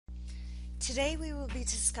Today we will be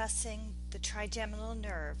discussing the trigeminal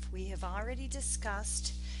nerve. We have already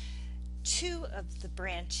discussed two of the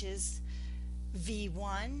branches,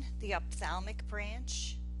 V1, the ophthalmic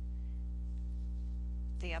branch,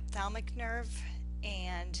 the ophthalmic nerve,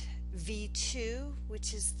 and V2,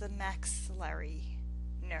 which is the maxillary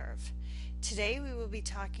nerve. Today we will be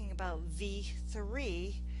talking about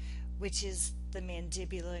V3, which is the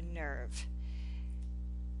mandibular nerve.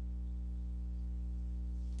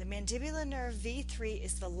 The mandibular nerve V3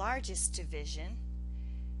 is the largest division.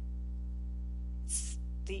 It's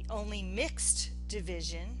the only mixed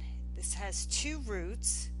division. This has two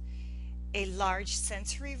roots, a large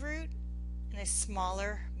sensory root and a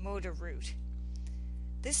smaller motor root.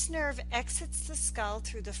 This nerve exits the skull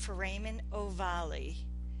through the foramen ovale.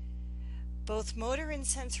 Both motor and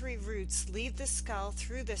sensory roots leave the skull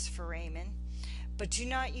through this foramen, but do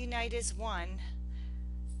not unite as one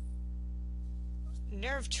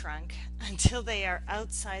nerve trunk until they are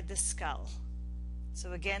outside the skull.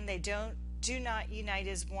 So again, they do not unite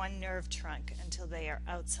as one nerve trunk until they are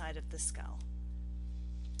outside of the skull.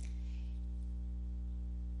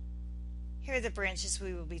 Here are the branches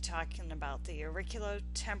we will be talking about: the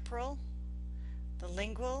auriculotemporal, the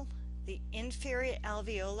lingual, the inferior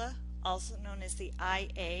alveolar, also known as the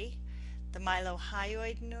IA, the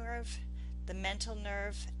mylohyoid nerve, the mental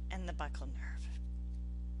nerve, and the buccal nerve.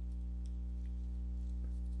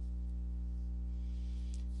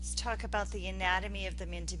 Let's talk about the anatomy of the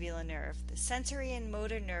mandibular nerve. The sensory and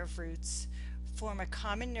motor nerve roots form a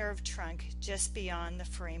common nerve trunk just beyond the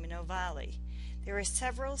foramen ovale. There are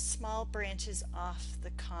several small branches off the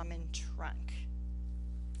common trunk.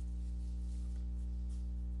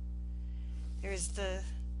 There's the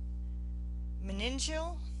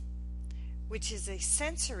meningeal, which is a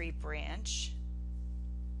sensory branch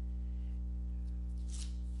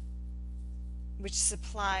which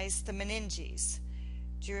supplies the meninges.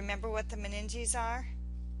 Do you remember what the meninges are?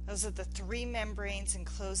 Those are the three membranes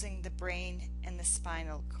enclosing the brain and the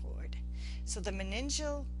spinal cord. So the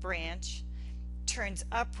meningeal branch turns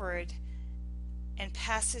upward and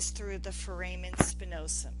passes through the foramen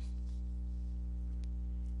spinosum.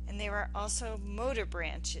 And there are also motor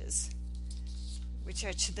branches, which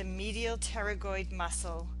are to the medial pterygoid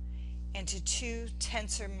muscle and to two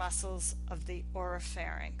tensor muscles of the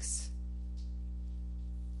oropharynx.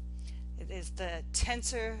 It is the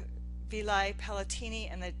tensor veli palatini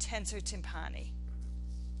and the tensor tympani.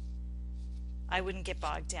 I wouldn't get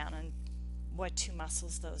bogged down on what two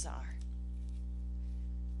muscles those are.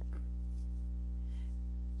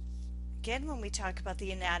 Again, when we talk about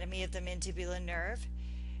the anatomy of the mandibular nerve,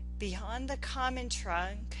 beyond the common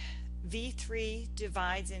trunk, V3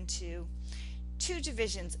 divides into two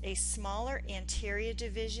divisions, a smaller anterior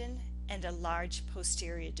division and a large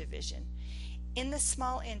posterior division. In the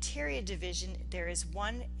small anterior division, there is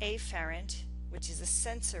one afferent, which is a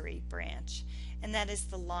sensory branch, and that is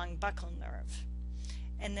the long buccal nerve.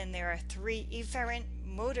 And then there are three efferent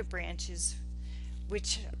motor branches,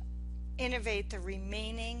 which innervate the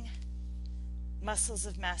remaining muscles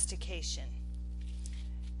of mastication.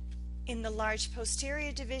 In the large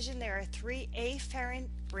posterior division, there are three afferent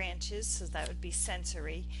branches, so that would be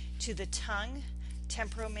sensory, to the tongue,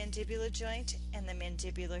 temporomandibular joint, and the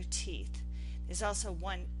mandibular teeth. There's also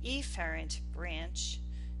one efferent branch,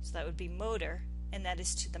 so that would be motor, and that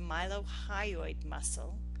is to the mylohyoid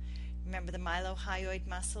muscle. Remember, the mylohyoid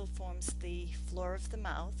muscle forms the floor of the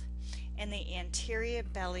mouth and the anterior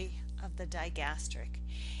belly of the digastric.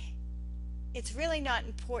 It's really not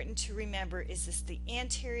important to remember, is this the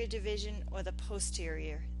anterior division or the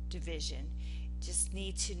posterior division? Just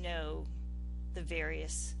need to know the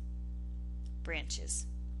various branches.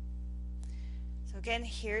 So again,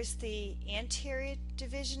 here's the anterior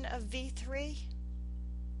division of V3,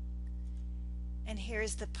 and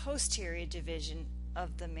here's the posterior division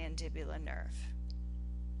of the mandibular nerve.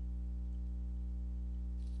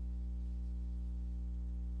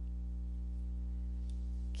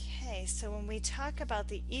 Okay, so when we talk about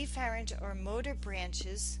the efferent or motor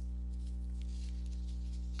branches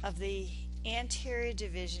of the anterior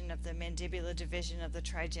division of the mandibular division of the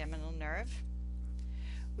trigeminal nerve,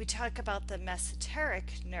 we talk about the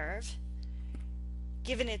mesenteric nerve.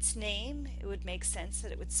 Given its name, it would make sense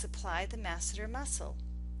that it would supply the masseter muscle.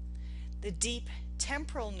 The deep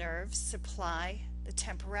temporal nerves supply the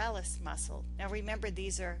temporalis muscle. Now remember,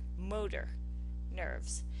 these are motor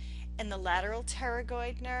nerves. And the lateral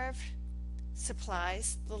pterygoid nerve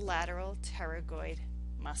supplies the lateral pterygoid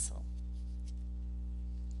muscle.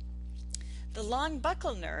 The long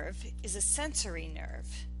buccal nerve is a sensory nerve.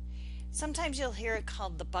 Sometimes you'll hear it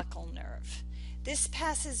called the buccal nerve. This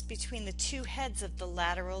passes between the two heads of the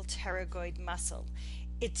lateral pterygoid muscle.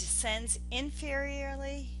 It descends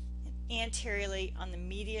inferiorly and anteriorly on the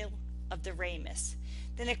medial of the ramus.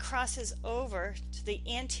 Then it crosses over to the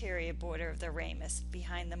anterior border of the ramus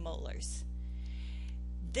behind the molars.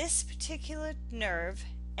 This particular nerve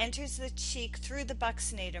enters the cheek through the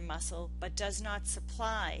buccinator muscle but does not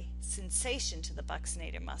supply sensation to the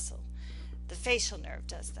buccinator muscle. The facial nerve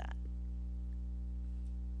does that.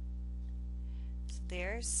 So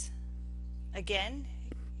there's, again,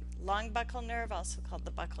 long buccal nerve, also called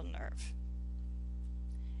the buccal nerve.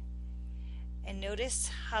 And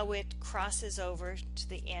notice how it crosses over to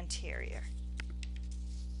the anterior.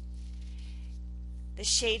 The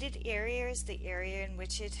shaded area is the area in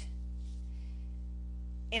which it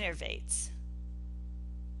innervates.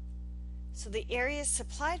 So the areas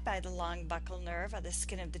supplied by the long buccal nerve are the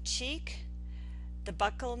skin of the cheek, the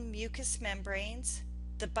buccal mucous membranes,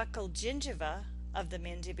 the buccal gingiva of the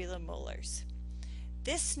mandibular molars.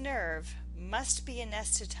 This nerve must be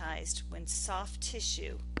anesthetized when soft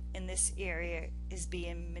tissue in this area is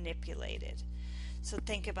being manipulated. So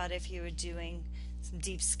think about if you were doing some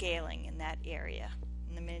deep scaling in that area,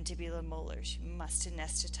 in the mandibular molars. You must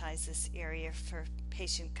anesthetize this area for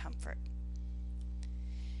patient comfort.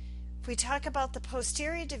 If we talk about the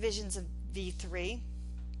posterior divisions of V3,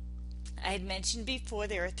 I had mentioned before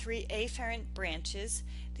there are three afferent branches.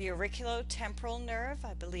 The auriculotemporal nerve,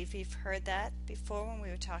 I believe you've heard that before when we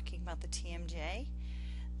were talking about the TMJ,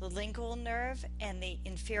 the lingual nerve, and the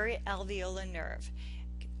inferior alveolar nerve.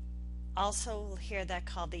 Also, we'll hear that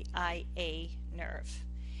called the IA nerve.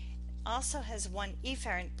 It also has one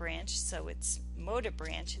efferent branch, so it's motor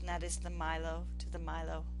branch, and that is the mylo to the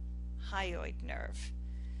mylohyoid nerve.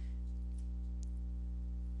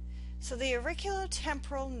 So the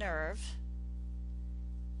auriculotemporal nerve,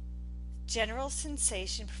 general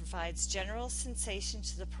sensation, provides general sensation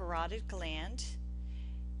to the parotid gland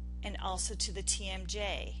and also to the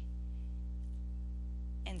TMJ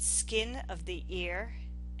and skin of the ear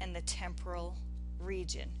and the temporal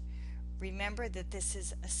region. Remember that this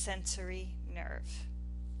is a sensory nerve.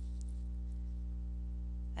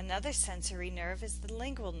 Another sensory nerve is the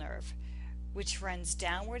lingual nerve, which runs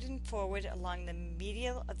downward and forward along the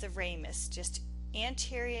medial of the ramus, just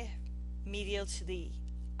anterior medial to the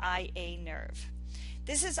IA nerve.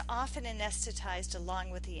 This is often anesthetized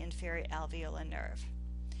along with the inferior alveolar nerve.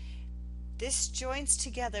 This joins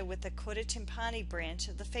together with the coda tympani branch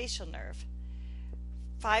of the facial nerve.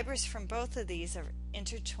 Fibers from both of these are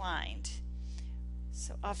intertwined.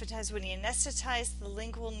 So oftentimes when you anesthetize the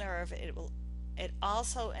lingual nerve, it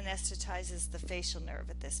also anesthetizes the facial nerve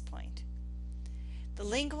at this point. The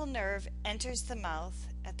lingual nerve enters the mouth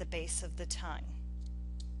at the base of the tongue.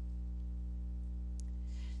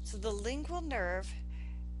 So the lingual nerve,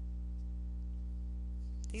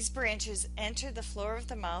 these branches enter the floor of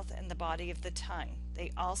the mouth and the body of the tongue.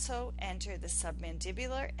 They also enter the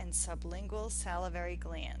submandibular and sublingual salivary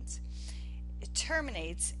glands. It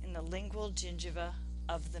terminates in the lingual gingiva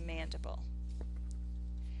of the mandible.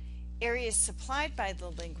 Areas supplied by the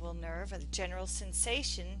lingual nerve are the general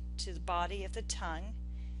sensation to the body of the tongue,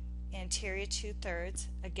 anterior 2/3.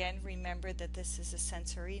 Again, remember that this is a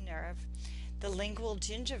sensory nerve. The lingual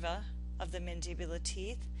gingiva of the mandibular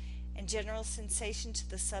teeth, and general sensation to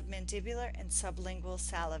the submandibular and sublingual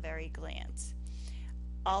salivary glands.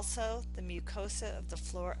 Also, the mucosa of the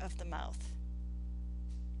floor of the mouth.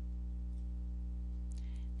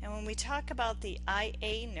 Now, when we talk about the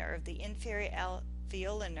IA nerve, the inferior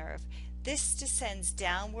alveolar nerve, this descends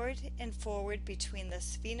downward and forward between the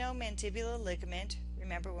sphenomandibular ligament.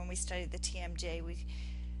 Remember when we studied the TMJ, we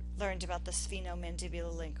learned about the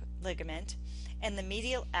sphenomandibular ligament, and the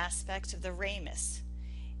medial aspect of the ramus.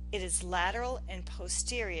 It is lateral and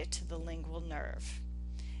posterior to the lingual nerve.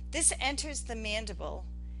 This enters the mandible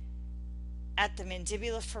at the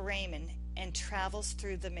mandibular foramen and travels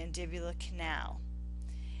through the mandibular canal.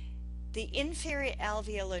 The inferior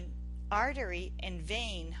alveolar artery and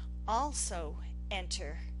vein also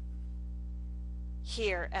enter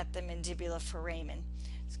here at the mandibular foramen.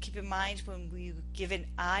 So keep in mind when we give an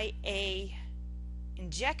IA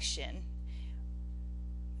injection,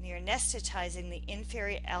 when you're anesthetizing the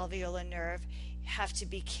inferior alveolar nerve, you have to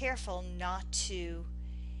be careful not to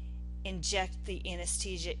inject the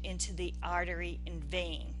anesthesia into the artery and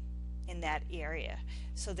vein in that area.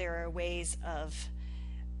 So there are ways of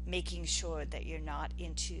making sure that you're not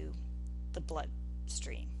into the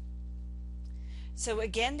bloodstream. So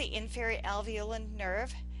again, the inferior alveolar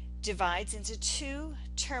nerve divides into two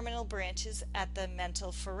terminal branches at the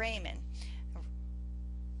mental foramen,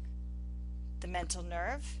 the mental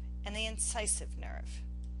nerve and the incisive nerve.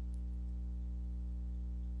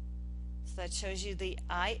 that shows you the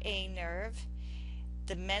IA nerve.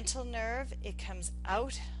 The mental nerve, it comes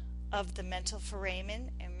out of the mental foramen.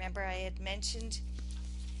 And remember, I had mentioned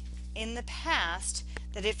in the past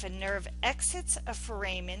that if a nerve exits a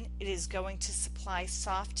foramen, it is going to supply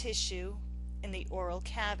soft tissue in the oral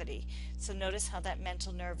cavity. So notice how that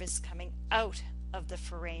mental nerve is coming out of the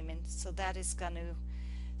foramen. So that is going to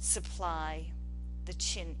supply the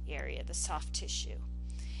chin area, the soft tissue.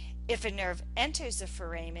 If a nerve enters the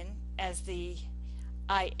foramen, as the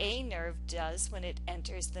IA nerve does when it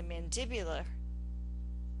enters the mandibular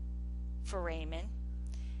foramen,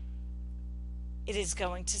 it is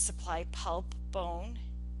going to supply pulp, bone,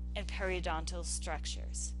 and periodontal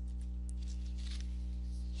structures.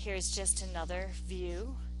 Here's just another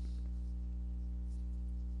view.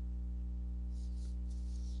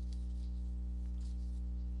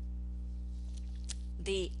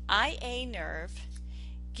 The IA nerve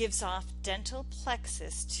gives off dental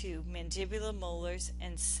plexus to mandibular molars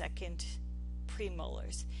and second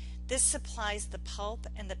premolars. This supplies the pulp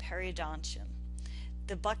and the periodontium.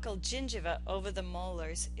 The buccal gingiva over the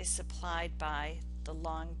molars is supplied by the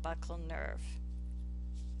long buccal nerve.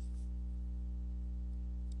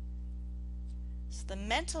 So the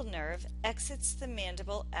mental nerve exits the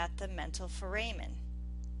mandible at the mental foramen.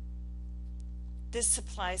 This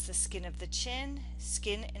supplies the skin of the chin,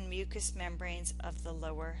 skin and mucous membranes of the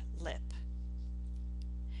lower lip.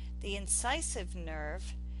 The incisive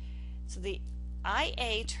nerve, so the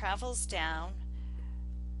IA travels down,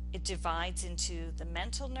 it divides into the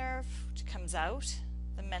mental nerve, which comes out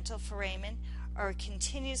the mental foramen, or it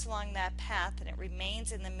continues along that path and it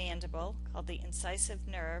remains in the mandible, called the incisive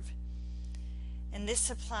nerve. And this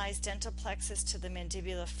supplies dental plexus to the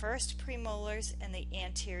mandibular first premolars and the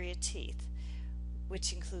anterior teeth,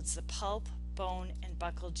 which includes the pulp, bone, and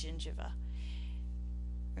buccal gingiva.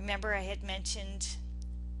 Remember, I had mentioned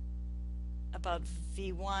about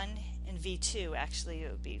V1 and V2. Actually,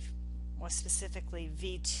 it would be more specifically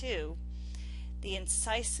V2. The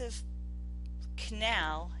incisive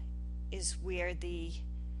canal is where the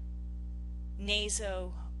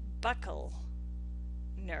nasobuccal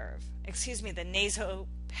nerve, the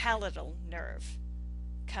nasopalatal nerve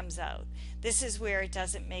comes out. This is where it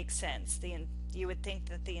doesn't make sense. You would think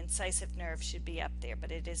that the incisive nerve should be up there,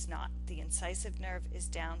 but it is not. The incisive nerve is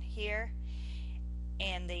down here,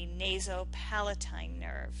 and the nasopalatine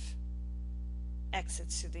nerve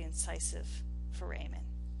exits through the incisive foramen.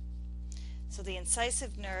 So the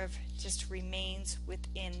incisive nerve just remains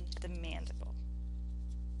within the mandible.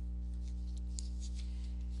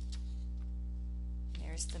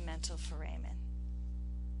 There's the mental foramen.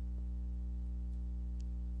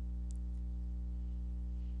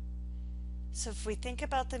 So if we think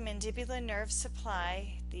about the mandibular nerve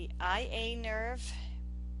supply, the IA nerve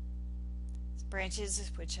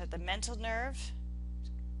branches, which are the mental nerve,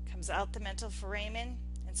 comes out the mental foramen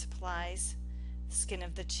and supplies the skin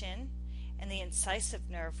of the chin, and the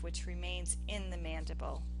incisive nerve, which remains in the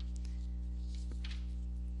mandible.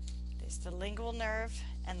 There's the lingual nerve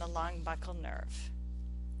and the long buccal nerve.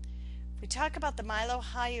 If we talk about the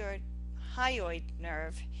mylohyoid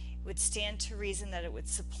nerve, it would stand to reason that it would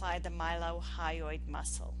supply the mylohyoid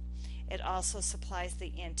muscle. It also supplies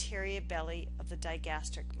the anterior belly of the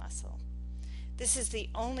digastric muscle. This is the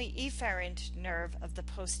only efferent nerve of the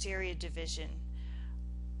posterior division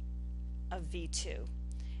of V2.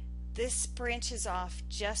 This branches off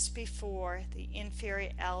just before the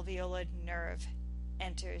inferior alveolar nerve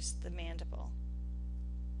enters the mandible.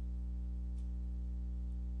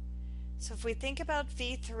 So if we think about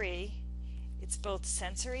V3, it's both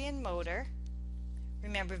sensory and motor.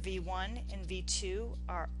 Remember, V1 and V2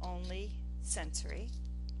 are only sensory.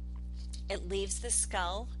 It leaves the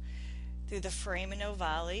skull through the foramen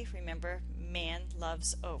ovale. Remember, man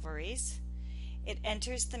loves ovaries. It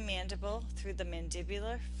enters the mandible through the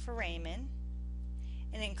mandibular foramen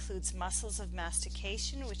and includes muscles of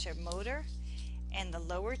mastication, which are motor, and the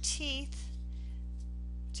lower teeth,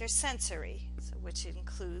 which are sensory, so which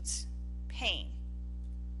includes pain.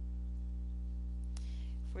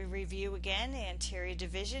 If we review again, the anterior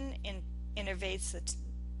division innervates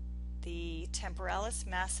the temporalis,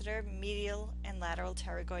 masseter, medial, and lateral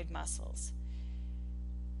pterygoid muscles.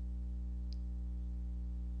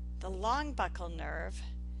 The long buccal nerve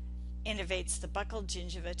innervates the buccal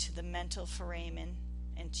gingiva to the mental foramen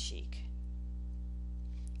and cheek.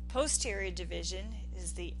 Posterior division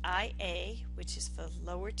is the IA, which is the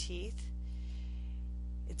lower teeth.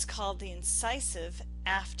 It's called the incisive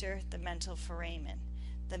after the mental foramen.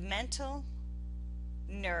 The mental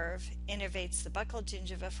nerve innervates the buccal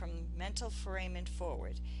gingiva from mental foramen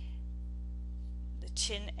forward, the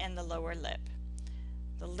chin and the lower lip.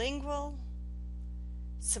 The lingual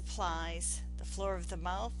supplies the floor of the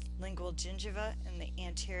mouth, lingual gingiva, and the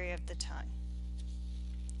anterior of the tongue.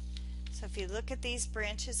 So if you look at these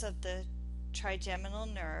branches of the trigeminal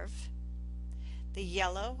nerve, the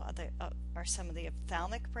yellow are some of the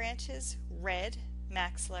ophthalmic branches, red,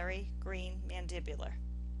 maxillary, green, mandibular.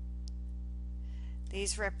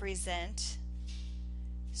 These represent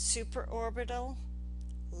supraorbital,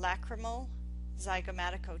 lacrimal,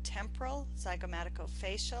 zygomaticotemporal,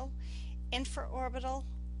 zygomaticofacial, infraorbital,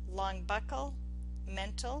 long buccal,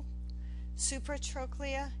 mental,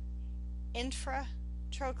 supratrochlear,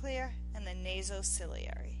 infratrochlear, and the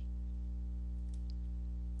nasociliary.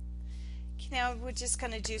 Okay, now we're just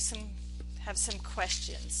going to have some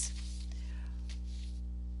questions.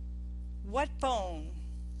 What bone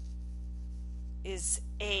is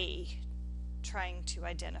A trying to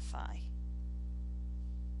identify?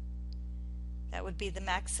 That would be the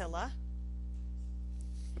maxilla.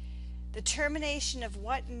 The termination of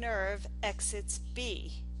what nerve exits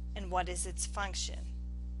B, and what is its function?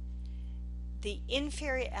 The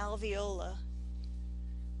inferior alveolar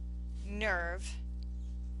nerve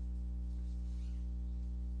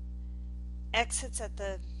exits at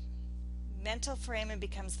the mental foramen,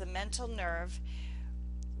 becomes the mental nerve,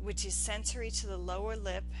 which is sensory to the lower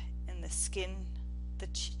lip and the skin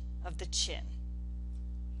of the chin.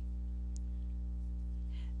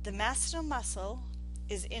 The masseter muscle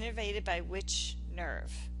is innervated by which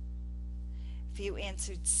nerve? If you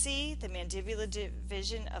answered C, the mandibular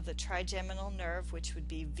division of the trigeminal nerve, which would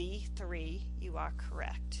be V3, you are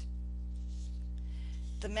correct.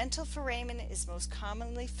 The mental foramen is most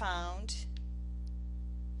commonly found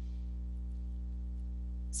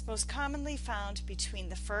between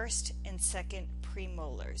the first and second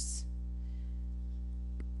premolars.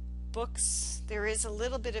 Books, there is a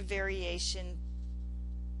little bit of variation,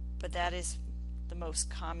 but that is the most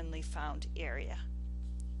commonly found area.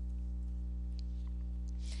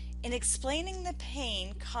 In explaining the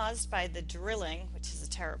pain caused by the drilling, which is a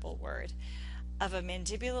terrible word, of a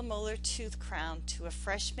mandibular molar tooth crown to a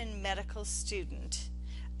freshman medical student,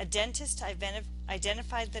 a dentist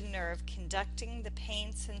identified the nerve conducting the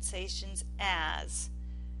pain sensations as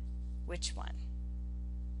which one?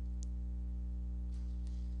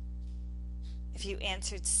 If you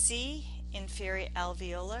answered C, inferior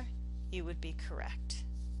alveolar, you would be correct.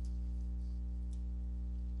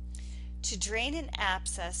 To drain an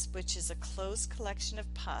abscess, which is a closed collection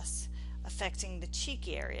of pus affecting the cheek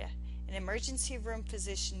area, an emergency room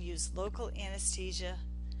physician used local anesthesia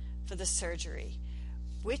for the surgery.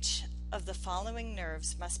 Which of the following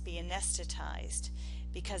nerves must be anesthetized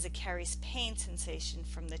because it carries pain sensation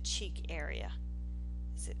from the cheek area?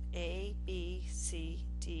 Is it A, B, C,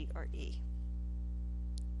 D, or E?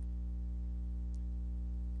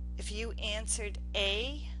 If you answered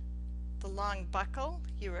A, the long buccal,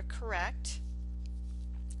 you are correct.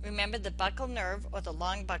 Remember, the buccal nerve, or the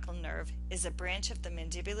long buccal nerve, is a branch of the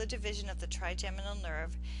mandibular division of the trigeminal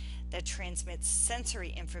nerve that transmits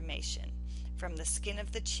sensory information from the skin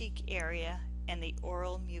of the cheek area and the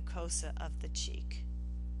oral mucosa of the cheek.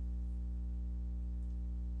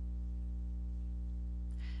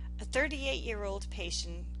 A 38-year-old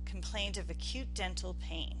patient complained of acute dental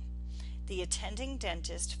pain. The attending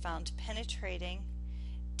dentist found penetrating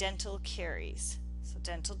dental caries, so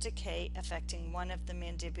dental decay, affecting one of the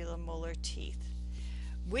mandibular molar teeth.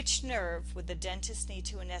 Which nerve would the dentist need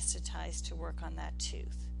to anesthetize to work on that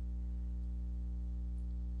tooth?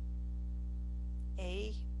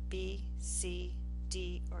 A, B, C,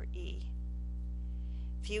 D, or E?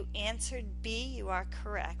 If you answered B, you are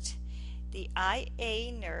correct. The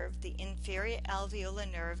IA nerve, the inferior alveolar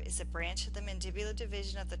nerve, is a branch of the mandibular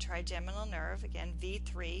division of the trigeminal nerve, again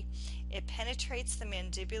V3. It penetrates the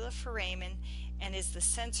mandibular foramen and is the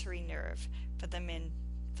sensory nerve for the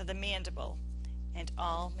mandible and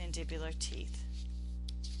all mandibular teeth.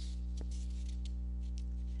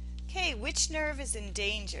 Okay, which nerve is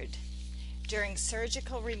endangered during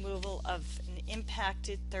surgical removal of an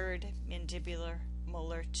impacted third mandibular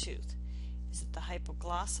molar tooth? Is it the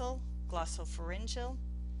hypoglossal, glossopharyngeal,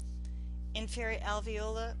 inferior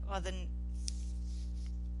alveolar, or the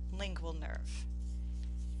lingual nerve?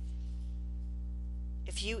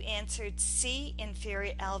 If you answered C,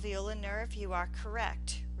 inferior alveolar nerve, you are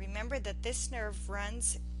correct. Remember that this nerve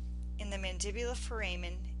runs in the mandibular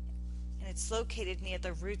foramen and it's located near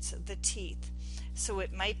the roots of the teeth, so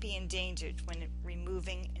it might be endangered when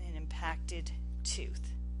removing an impacted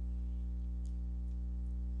tooth.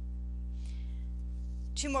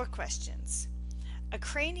 Two more questions. A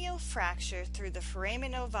cranial fracture through the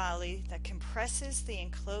foramen ovale that compresses the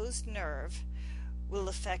enclosed nerve will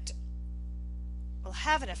will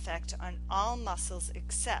have an effect on all muscles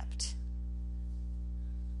except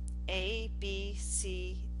A, B,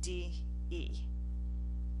 C, D, E.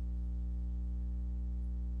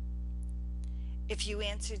 If you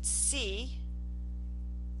answered C,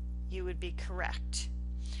 you would be correct.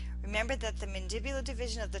 Remember that the mandibular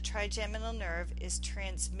division of the trigeminal nerve is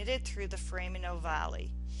transmitted through the foramen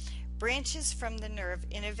ovale. Branches from the nerve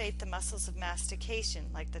innervate the muscles of mastication,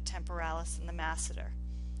 like the temporalis and the masseter.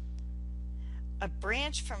 A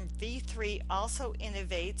branch from V3 also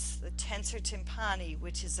innervates the tensor tympani,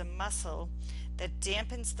 which is a muscle that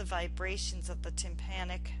dampens the vibrations of the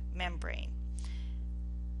tympanic membrane.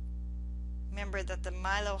 Remember that the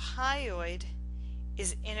mylohyoid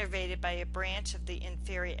is innervated by a branch of the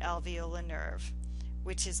inferior alveolar nerve,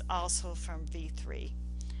 which is also from V3.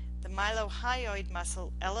 The mylohyoid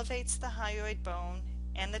muscle elevates the hyoid bone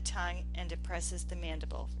and the tongue and depresses the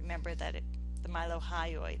mandible. Remember that the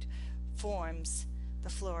mylohyoid forms the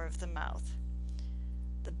floor of the mouth.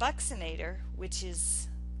 The buccinator, which is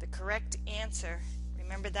the correct answer,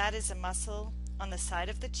 remember that is a muscle on the side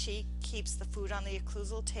of the cheek, keeps the food on the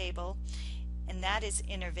occlusal table, and that is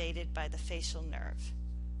innervated by the facial nerve.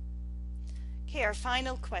 Okay, our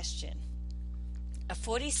final question. A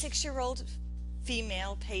 46-year-old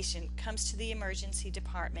female patient comes to the emergency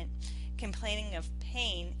department complaining of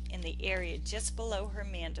pain in the area just below her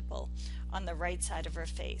mandible on the right side of her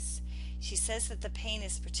face. She says that the pain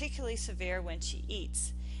is particularly severe when she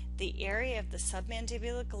eats. The area of the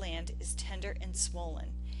submandibular gland is tender and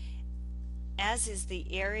swollen, as is the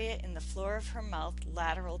area in the floor of her mouth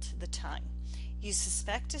lateral to the tongue. You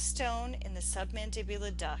suspect a stone in the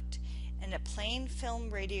submandibular duct, and a plain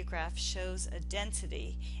film radiograph shows a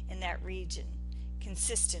density in that region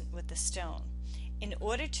consistent with the stone. In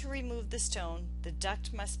order to remove the stone, the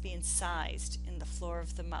duct must be incised in the floor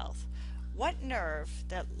of the mouth. What nerve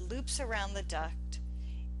that loops around the duct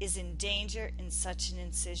is in danger in such an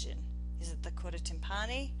incision? Is it the coda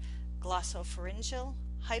tympani, glossopharyngeal,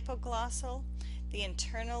 hypoglossal, the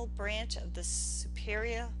internal branch of the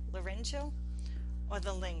superior laryngeal, or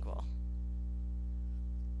the lingual?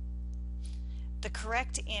 The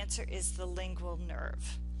correct answer is the lingual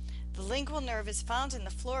nerve. The lingual nerve is found in the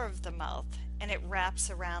floor of the mouth, and it wraps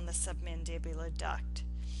around the submandibular duct.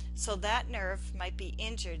 So that nerve might be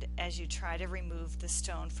injured as you try to remove the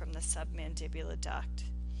stone from the submandibular duct.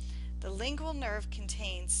 The lingual nerve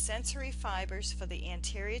contains sensory fibers for the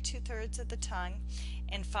anterior two-thirds of the tongue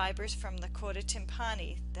and fibers from the coda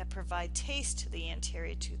tympani that provide taste to the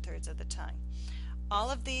anterior two-thirds of the tongue. All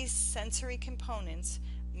of these sensory components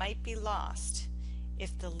might be lost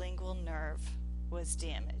if the lingual nerve was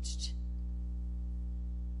damaged.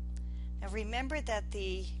 Now remember that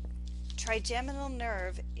the trigeminal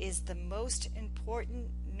nerve is the most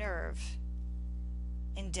important nerve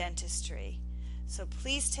in dentistry. So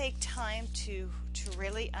please take time to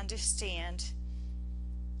really understand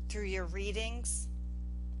through your readings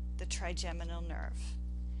the trigeminal nerve,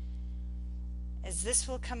 as this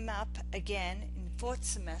will come up again in 4th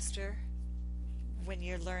semester when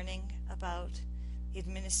you're learning about the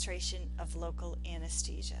administration of local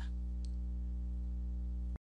anesthesia.